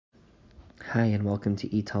Hi, and welcome to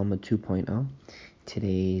eTalmud 2.0.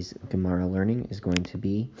 Today's Gemara learning is going to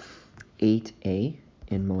be 8a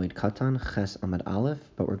in Moed Katan, Ches Amad Aleph,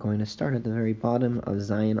 but we're going to start at the very bottom of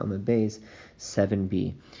Zayin Amud Beis, 7b.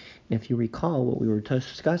 And if you recall, what we were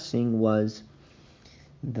discussing was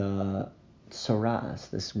the tsaras,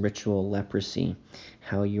 this ritual leprosy,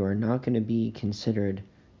 how you are not going to be considered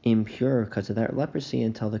impure because of that leprosy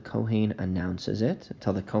until the Kohen announces it,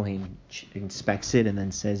 until the Kohen inspects it and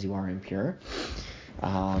then says you are impure.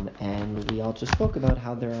 And we all just spoke about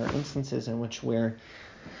how there are instances in which we're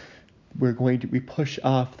going to push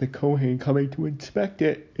off the Kohen coming to inspect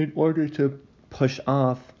it in order to push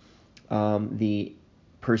off the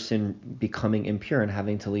person becoming impure and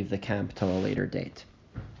having to leave the camp till a later date,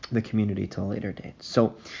 the community till a later date.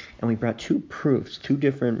 So, and we brought two proofs, two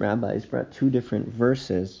different rabbis brought two different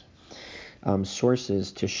verses,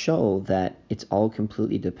 sources to show that it's all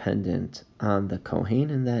completely dependent on the Kohen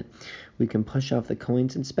and that we can push off the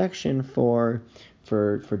Kohen's inspection for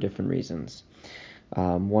different reasons.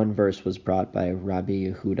 One verse was brought by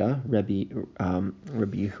Rabbi Yehuda. Rabbi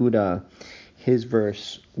Yehuda, his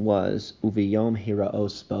verse was Uviyom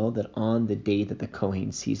hiraos bo, that on the day that the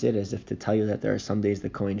Kohen sees it, as if to tell you that there are some days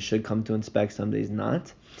the Kohen should come to inspect, some days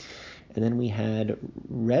not. And then we had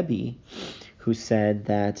Rebbe, who said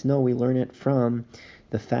that no, we learn it from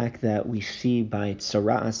the fact that we see by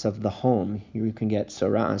tsaras of the home, you can get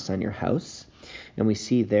tsaras on your house, and we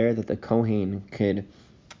see there that the Kohen can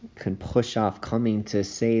push off coming to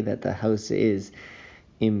say that the house is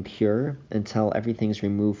impure until everything's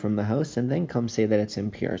removed from the house, and then come say that it's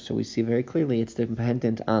impure. So we see very clearly it's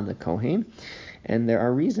dependent on the Kohen, and there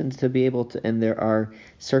are reasons to be able to, and there are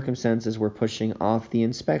circumstances where pushing off the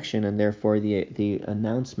inspection, and therefore the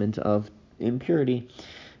announcement of impurity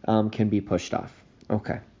can be pushed off.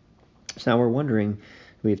 Okay, so now we're wondering,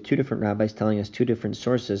 we have two different rabbis telling us two different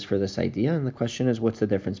sources for this idea, and the question is, what's the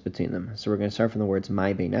difference between them? So we're going to start from the words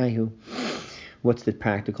Mai Beinayu. What's the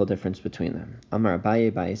practical difference between them? Amar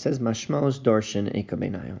Abaye says, Mashmos Dorshin Eka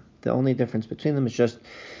Beinayu. The only difference between them is just,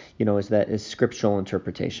 is scriptural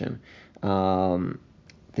interpretation.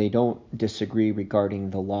 They don't disagree regarding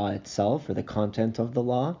the law itself or the content of the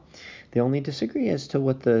law. They only disagree as to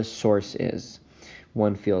what the source is.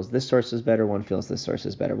 One feels this source is better, one feels this source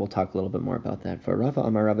is better. We'll talk a little bit more about that. For Rava,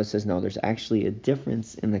 Amar Rava says, no, there's actually a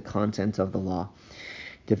difference in the content of the law.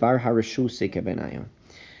 Devar harashu seke benayu.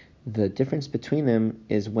 The difference between them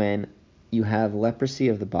is when you have leprosy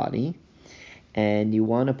of the body and you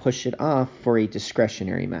want to push it off for a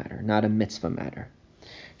discretionary matter, not a mitzvah matter.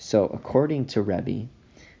 So according to Rebbe,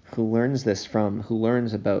 who learns the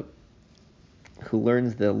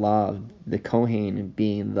law of the Kohen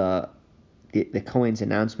being the Kohen's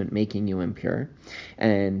announcement making you impure,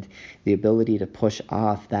 and the ability to push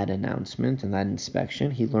off that announcement and that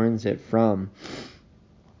inspection, he learns it from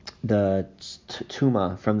the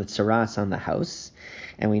tuma, from the tsaras on the house.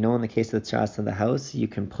 And we know in the case of the tsaras on the house, you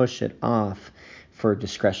can push it off for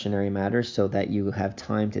discretionary matters so that you have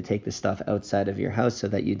time to take the stuff outside of your house so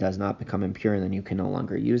that it does not become impure and then you can no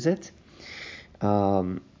longer use it.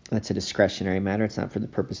 That's a discretionary matter. It's not for the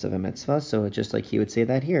purpose of a mitzvah. So just like he would say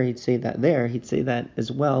that here, he'd say that there. He'd say that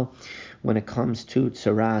as well when it comes to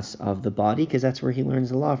tsaras of the body, because that's where he learns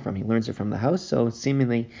the law from. He learns it from the house, so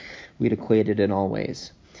seemingly we'd equate it in all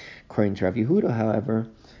ways. According to Rav Yehuda, however,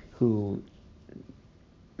 who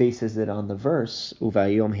bases it on the verse,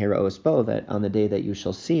 Uvayom hiraos bo, that on the day that you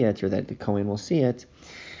shall see it, or that the Kohen will see it,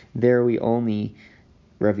 there Rav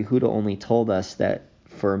Yehuda only told us that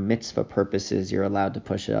for mitzvah purposes, you're allowed to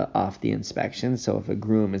push off the inspection. So if a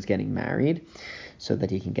groom is getting married, so that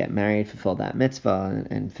he can get married, fulfill that mitzvah,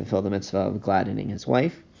 and fulfill the mitzvah of gladdening his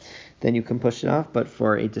wife, then you can push it off. But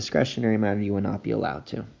for a discretionary matter, you would not be allowed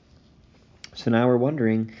to. So now we're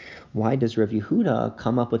wondering, why does Rav Yehuda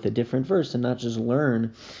come up with a different verse and not just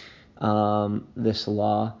learn this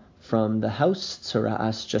law from the house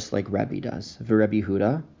tsaras, just like Rebbe does? V'Rebbe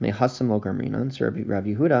Yehuda mehasam lo garminan. So Rav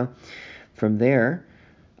Yehuda, from there,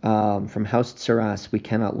 from house tsaras, we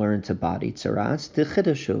cannot learn to body tsaras,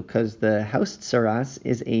 d'chidushu, because the house tsaras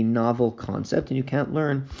is a novel concept, and you can't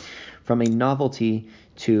learn from a novelty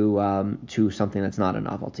to something that's not a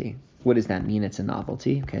novelty. What does that mean? It's a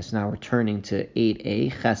novelty. Okay, so now we're turning to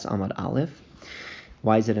 8a, Ches Amad Aleph.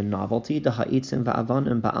 Why is it a novelty? Because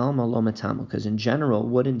in general,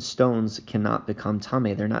 wood and stones cannot become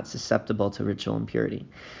tameh. They're not susceptible to ritual impurity.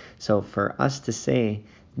 So for us to say,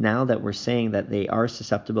 now that we're saying that they are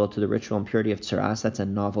susceptible to the ritual impurity of tsaras, that's a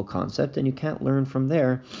novel concept, and you can't learn from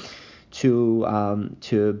there to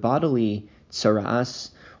bodily tsaras,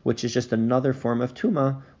 which is just another form of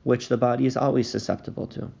tuma, which the body is always susceptible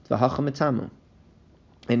to. V'hacham etamu.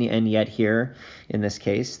 And yet here, in this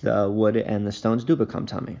case, the wood and the stones do become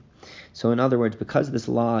tummy. So in other words, because this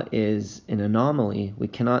law is an anomaly, we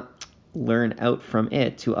cannot learn out from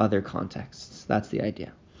it to other contexts. That's the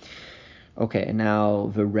idea. Okay, and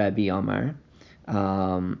now the Rebbe Amar.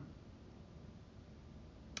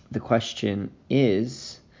 The question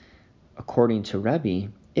is, according to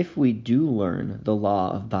Rebbe, if we do learn the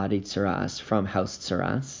law of Badi Tsaras from House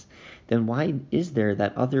Tsaras, then why is there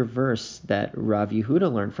that other verse that Rabbi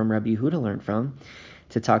Yehuda learned from,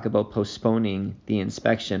 to talk about postponing the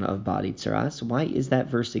inspection of Badi Tsaras? Why is that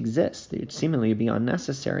verse exist? It seemingly would be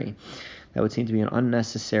unnecessary. That would seem to be an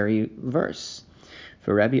unnecessary verse.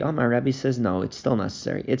 For Rabbi Amar, Rabbi says, no, it's still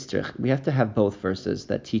necessary. We have to have both verses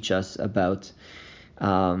that teach us about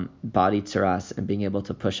Badi Tsaras and being able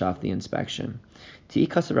to push off the inspection.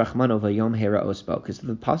 Because if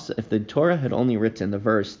the Torah had only written the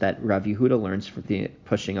verse that Rav Yehuda learns for the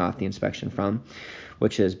pushing off the inspection from,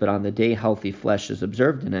 which is, but on the day healthy flesh is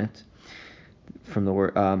observed in it, from the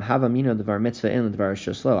word Havamino Devar Mitzvah in Devar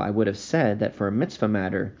Shoslo, I would have said that for a mitzvah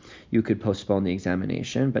matter you could postpone the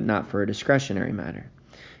examination, but not for a discretionary matter.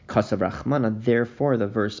 Kasav Rachmana, therefore the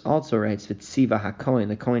verse also writes, Vitziva HaKohen,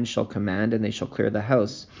 the Kohen shall command and they shall clear the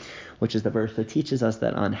house, which is the verse that teaches us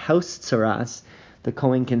that on house tzaras, the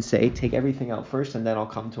Kohen can say, take everything out first and then I'll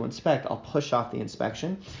come to inspect. I'll push off the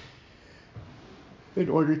inspection in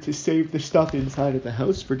order to save the stuff inside of the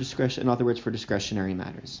house for discretion, in other words, for discretionary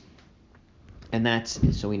matters. And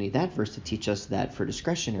so we need that verse to teach us that for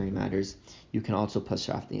discretionary matters, you can also push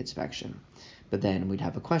off the inspection. But then we'd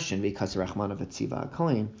have a question, because Rachmana V'tziva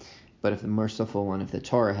HaKohen, but if the merciful one, if the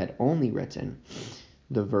Torah had only written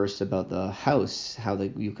the verse about the house, how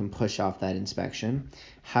you can push off that inspection,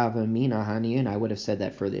 Havamina Haniyin, I would have said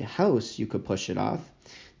that for the house you could push it off,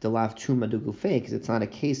 the lav tuma de gufei, because it's not a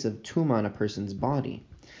case of tuma on a person's body.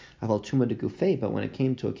 Aval tuma de gufei, but when it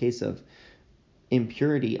came to a case of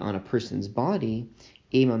impurity on a person's body,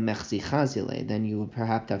 ema mechzi chazile, then you would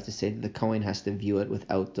perhaps have to say that the Kohen has to view it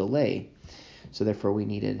without delay. So therefore we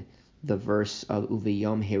needed the verse of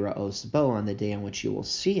Uviyom Hiraos Bo, on the day on which you will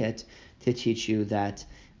see it, to teach you that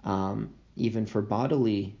even for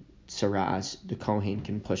bodily tsaras, the Kohen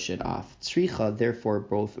can push it off. Tzricha, therefore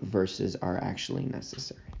both verses are actually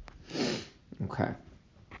necessary. Okay.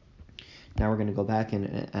 Now we're going to go back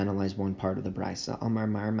and analyze one part of the Brisa. Amar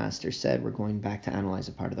Mar Master said, we're going back to analyze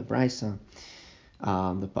a part of the Brisa.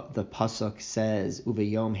 The pasuk says,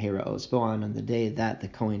 "Uvayom heraos bo," on the day that the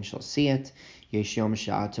Kohen shall see it. Yesh yom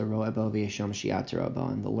she'ata ro'eh bo v'yesh yom she'ata ro'eh bo.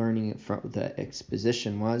 And the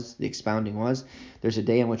expounding was, there's a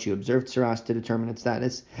day in which you observe tsaras to determine its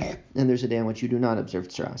status, and there's a day in which you do not observe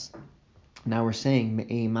tsaras. Now we're saying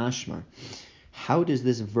me'ei mashma. How does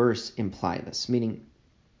this verse imply this? Meaning,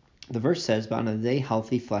 the verse says, "But on the day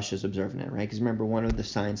healthy flesh is observed in it," right? Because remember, one of the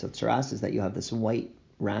signs of tsaras is that you have this white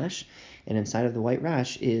rash, and inside of the white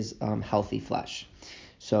rash is healthy flesh.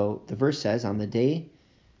 So the verse says, on the day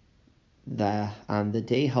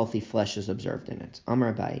healthy flesh is observed in it.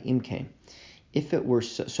 Amar Abai Imkain. If it were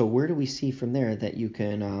so, where do we see from there that you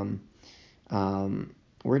can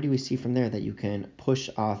push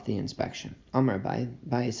off the inspection? Amar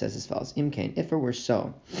Abai says as follows: Imkain. If it were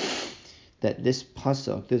so that this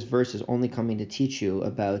pasuk, this verse, is only coming to teach you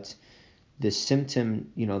about the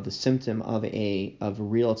symptom of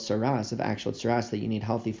real tsaras, of actual tsaras, that you need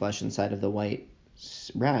healthy flesh inside of the white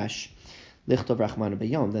rash, lichtov rachmana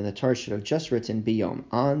b'yom, then the Torah should have just written b'yom,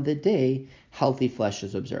 on the day healthy flesh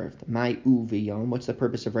is observed. Mai u v'yom, what's the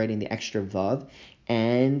purpose of writing the extra vav,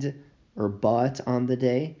 but on the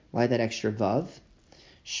day? Why that extra vav?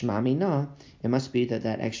 Shma mina, it must be that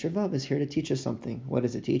extra vav is here to teach us something. What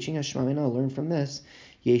is it teaching us? Shma mina, learn from this.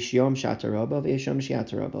 Yesh yom shatarobo v'yesh yom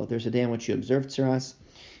shiatarobo. There's a day on which you observe tsaras,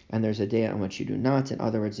 and there's a day on which you do not. In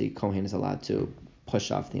other words, the Kohen is allowed to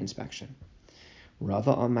push off the inspection.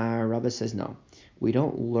 Rava Amar, Rava says no. We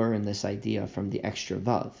don't learn this idea from the extra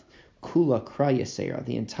vav. Kula kraya seira,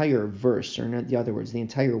 the entire verse, or in other words, the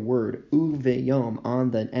entire word, uveyom,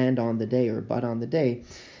 on the day, or but on the day,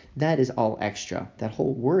 that is all extra. That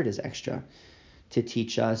whole word is extra to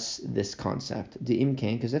teach us this concept. The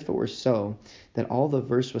imkain, because if it were so that all the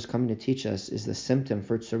verse was coming to teach us is the symptom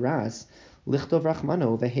for tsaras, lichtov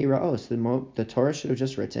rachmano v'heiraos, the Torah should have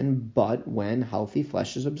just written, but when healthy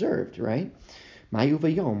flesh is observed, right? Mayu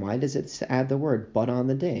v'yom, why does it add the word, but on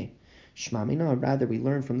the day? Shma mina, rather we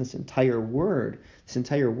learn from this entire word,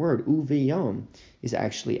 uv'yom, is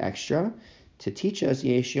actually extra, to teach us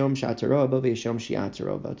yesh yom shataroba v'yesh yom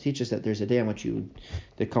shiataroba. Teach us that there's a day on which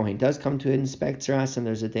the Kohen does come to inspect tsaras, and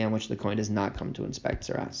there's a day on which the Kohen does not come to inspect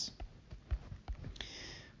tsaras.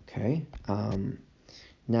 Okay.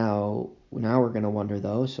 Now we're going to wonder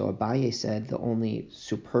though. So Abaye said the only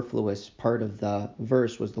superfluous part of the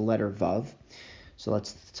verse was the letter Vav. So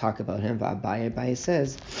let's talk about him. Abaye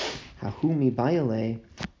says, Hahumi Bayale,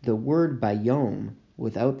 the word Bayom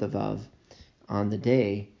without the Vav on the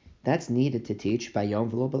day, that's needed to teach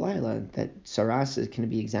Bayom v'lo b'layla, that saras can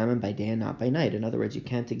be examined by day and not by night. In other words, you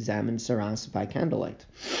can't examine saras by candlelight.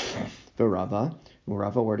 Rava,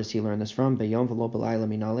 where does he learn this from? Bayom v'lo b'layla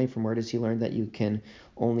minale, from where does he learn that you can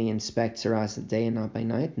only inspect saras at day and not by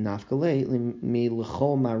night? Nafkale mi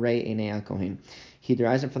l'chol marei enei kohen. He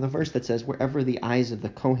derives it from the verse that says, wherever the eyes of the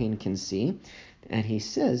Kohen can see, and he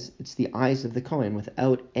says it's the eyes of the Kohen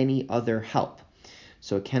without any other help.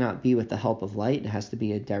 So it cannot be with the help of light. It has to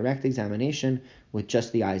be a direct examination with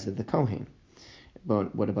just the eyes of the Kohen.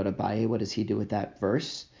 But what about Abaye? What does he do with that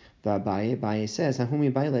verse? Abaye says, no,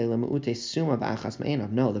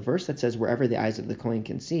 the verse that says wherever the eyes of the Kohen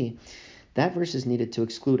can see, that verse is needed to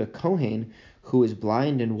exclude a Kohen who is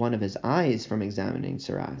blind in one of his eyes from examining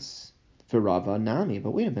saras. For Rava Nami,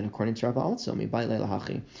 but wait a minute, according to Rava also,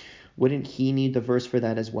 wouldn't he need the verse for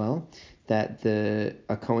that as well? That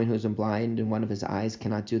a Kohen who's blind in one of his eyes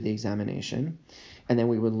cannot do the examination, and then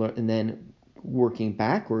we would learn. And then working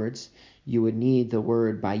backwards, you would need the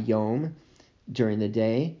word Bayom during the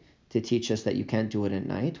day to teach us that you can't do it at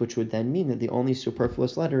night, which would then mean that the only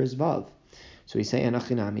superfluous letter is Vav. So we say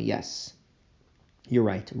Anachinami, yes, you're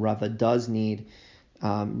right. Rava does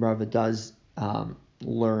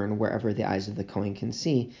learn wherever the eyes of the Kohen can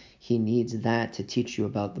see. He needs that to teach you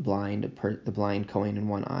about the blind Kohen in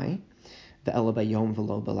one eye. But if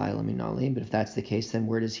that's the case, then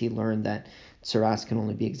where does he learn that saras can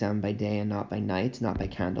only be examined by day and not by night, not by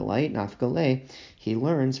candlelight? Nafkale, he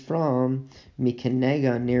learns from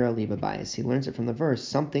mikenega nira libabayis. He learns it from the verse,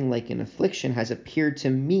 something like an affliction has appeared to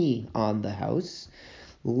me on the house,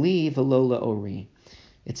 li velola ori.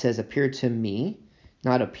 It says appeared to me,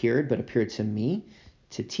 not appeared, but appeared to me,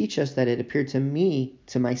 to teach us that it appeared to me,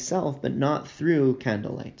 to myself, but not through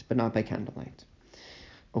candlelight, but not by candlelight.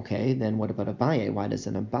 Okay, then what about Abaye? Why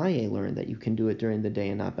doesn't Abaye learn that you can do it during the day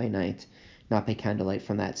and not by night, not by candlelight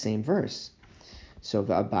from that same verse? So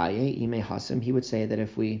Abaye, Ime Hasim, he would say that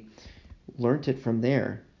if we learnt it from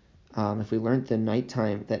there, if we learnt that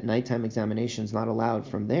nighttime examination is not allowed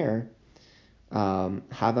from there,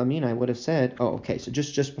 Havamin, I would have said, so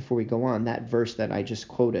just before we go on, that verse that I just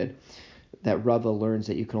quoted, that Rava learns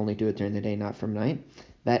that you can only do it during the day, not from night,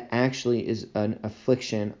 that actually is an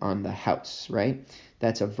affliction on the house, right?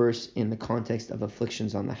 That's a verse in the context of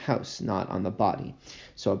afflictions on the house, not on the body.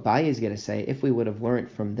 So Abaye is going to say, if we would have learned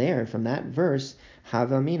from that verse,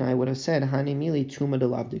 Havamin, I would have said, Hanimili tuma de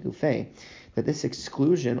lav de gufe, that this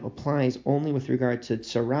exclusion applies only with regard to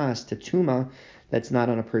tsaras, to tuma, that's not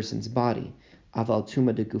on a person's body. Aval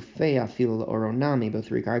tuma de gufe afil oronami, but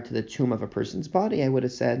with regard to the tuma of a person's body, I would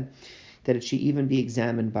have said that it should even be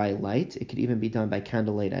examined by light. It could even be done by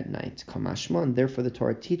candlelight at night. Kamashman, therefore the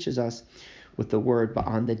Torah teaches us with the word, but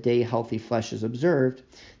on the day healthy flesh is observed,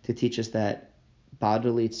 to teach us that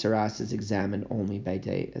bodily tsaras is examined only by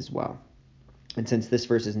day as well. And since this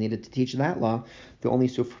verse is needed to teach that law, the only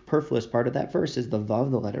superfluous part of that verse is the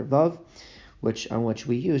Vav, the letter Vav, on which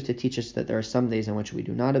we use to teach us that there are some days in which we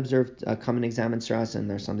do not observe, come and examine tsaras, and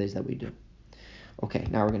there are some days that we do. Okay,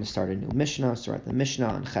 now we're going to start a new Mishnah. So we're at the Mishnah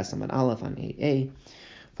on Ches Amud Aleph on 8a.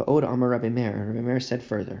 Va'od Amar Rabbi Meir. Rabbi Meir said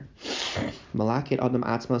further, Malakit Adam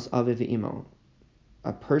Atzmas Aviv V'imo.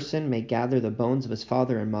 A person may gather the bones of his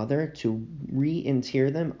father and mother to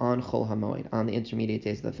re-inter them on Chol HaMoed, on the intermediate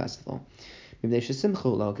days of the festival.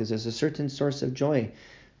 Because there's a certain source of joy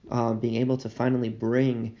being able to finally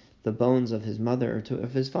bring the bones of his mother or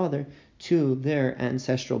of his father to their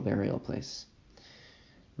ancestral burial place.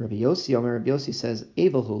 Rabbi Yossi says,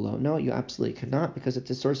 Evel no, you absolutely could not, because it's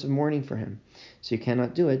a source of mourning for him. So you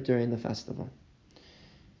cannot do it during the festival.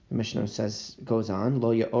 The Mishnah goes on,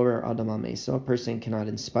 Lo Ya'orer Adam al Meso, a person cannot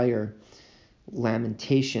inspire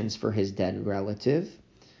lamentations for his dead relative,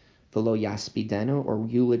 V'lo Yaspidenu, or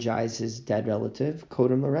eulogize his dead relative,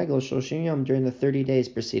 Kodem L'Regel Shoshim Yom, during the 30 days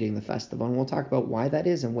preceding the festival. And we'll talk about why that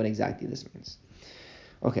is and what exactly this means.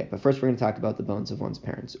 Okay, but first we're going to talk about the bones of one's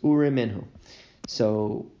parents. Ure Minhu.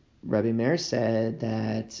 So Rabbi Meir said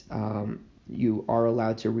that you are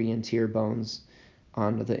allowed to re-inter bones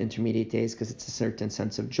on the intermediate days because it's a certain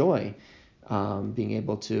sense of joy, being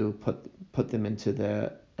able to put them into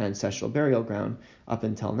the ancestral burial ground. Up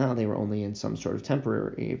until now, they were only in some sort of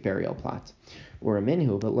temporary burial plot or a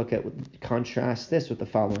minhu. But contrast this with the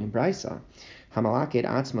following brisa. Hamalakid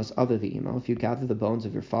atzmas aviv v'imo. If you gather the bones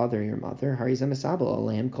of your father and your mother, harizem esabel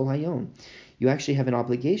aleim kol hayom. you actually have an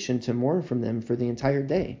obligation to mourn from them for the entire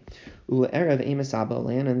day. Erev Amos Abba,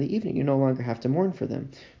 and in the evening you no longer have to mourn for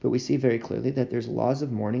them. But we see very clearly that there's laws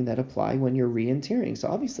of mourning that apply when you're re-interring. So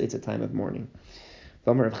obviously it's a time of mourning.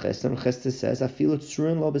 Chesed says,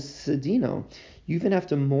 you even have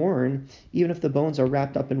to mourn even if the bones are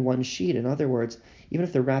wrapped up in one sheet. In other words, even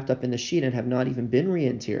if they're wrapped up in the sheet and have not even been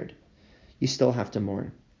re-interred, you still have to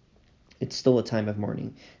mourn. It's still a time of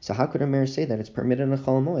mourning. So how could a mayor say that it's permitted in a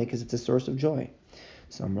Chol Hamoed? Because it's a source of joy.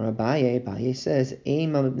 So Abaye says,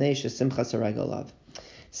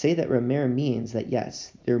 say that Rameir means that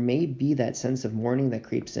yes, there may be that sense of mourning that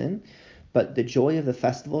creeps in, but the joy of the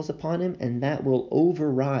festival is upon him, and that will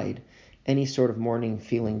override any sort of mourning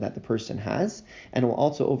feeling that the person has, and will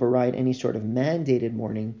also override any sort of mandated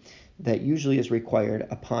mourning that usually is required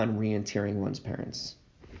upon re-interring one's parents.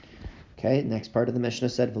 Okay, next part of the Mishnah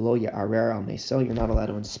said, V'lo ya'arer al meso, you're not allowed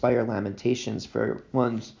to inspire lamentations for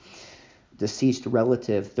one's deceased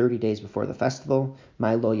relative 30 days before the festival.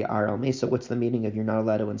 My lo ya'ar al meso, what's the meaning of you're not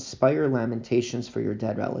allowed to inspire lamentations for your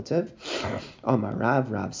dead relative? Omar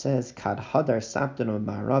Rav says, Kad hadar saptano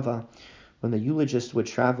ma'arava, when the eulogist would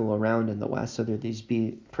travel around in the west, so there'd these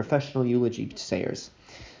be professional eulogy sayers.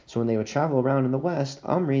 So when they would travel around in the west,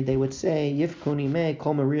 Amri, they would say, Yivkuni me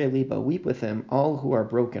kol maria liba, weep with him, all who are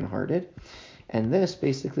brokenhearted. And this,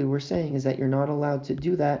 basically, we're saying is that you're not allowed to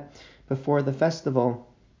do that before the festival,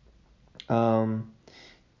 30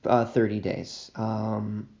 days.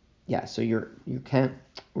 So you can't,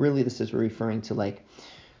 really this is referring to like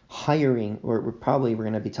hiring, or we're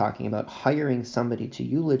going to be talking about hiring somebody to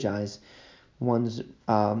eulogize one's,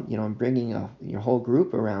 and bringing your whole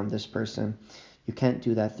group around this person. You can't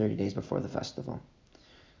do that 30 days before the festival.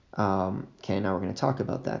 Now we're going to talk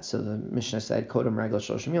about that. So the Mishnah said, Kodam Regel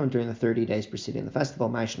Shoshim Yom, during the 30 days preceding the festival,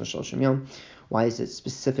 Ma'ishna Shoshim Yom. Why is it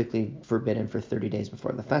specifically forbidden for 30 days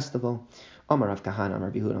before the festival? Omar Rav Kahana,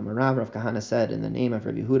 Amar Yehuda, Amar Rav. Rav Kahana said in the name of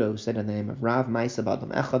Rav Yehuda, who said in the name of Rav, Ma'isa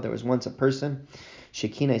B'Adam Echad, there was once a person,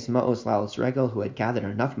 Shekines Ma'os Lalos Regel, who had gathered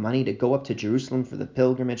enough money to go up to Jerusalem for the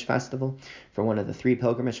pilgrimage festival, for one of the 3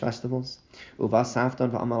 pilgrimage festivals. Uvas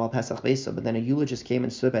Safton V'Amal Al Pesach Beso, but then a eulogist came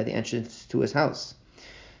and stood by the entrance to his house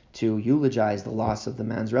to eulogize the loss of the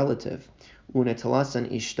man's relative.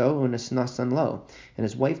 Unetalasan ishto unesnasan lo. And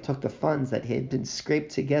his wife took the funds that had been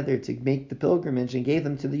scraped together to make the pilgrimage and gave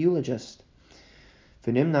them to the eulogist.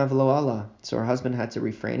 V'nimna v'lo Allah. So her husband had to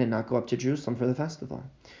refrain and not go up to Jerusalem for the festival.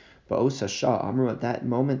 Ba'osa shah amru, at that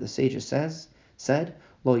moment the sages said,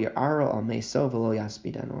 Lo ya'aro al meso v'lo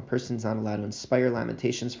yaspidano. A person's not allowed to inspire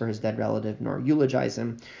lamentations for his dead relative, nor eulogize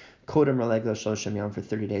him, Kodem Raleglo Shloshim Yom, for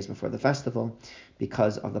 30 days before the festival,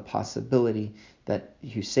 because of the possibility that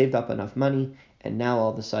you saved up enough money and now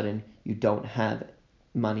all of a sudden you don't have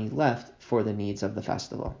money left for the needs of the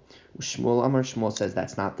festival. Shmuel says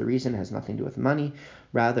that's not the reason, it has nothing to do with money.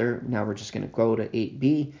 Rather, now we're just going to go to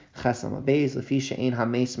 8b, Chesam Abeis, Lefisha Ein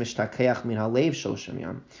HaMeis Mishtakeach Min HaLev Shloshim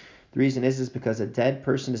Yom. The reason is because a dead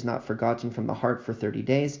person is not forgotten from the heart for 30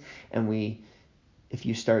 days, and if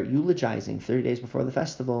you start eulogizing 30 days before the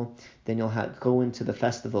festival, then you'll go into the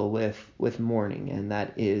festival with mourning, and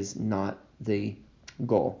that is not the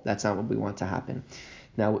goal. That's not what we want to happen.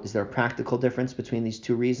 Now, is there a practical difference between these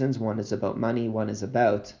two reasons? One is about money, one is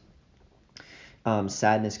about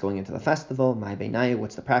sadness going into the festival. My benayu,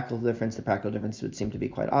 what's the practical difference? The practical difference would seem to be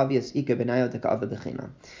quite obvious. Ika benayu deka'ava b'china.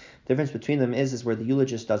 The difference between them is where the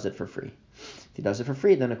eulogist does it for free. If he does it for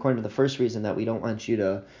free, then according to the first reason that we don't want you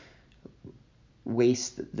to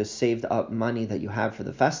waste the saved up money that you have for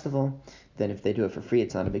the festival, then if they do it for free,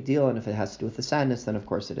 it's not a big deal. And if it has to do with the sadness, then of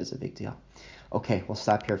course it is a big deal. Okay, we'll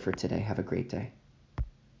stop here for today. Have a great day.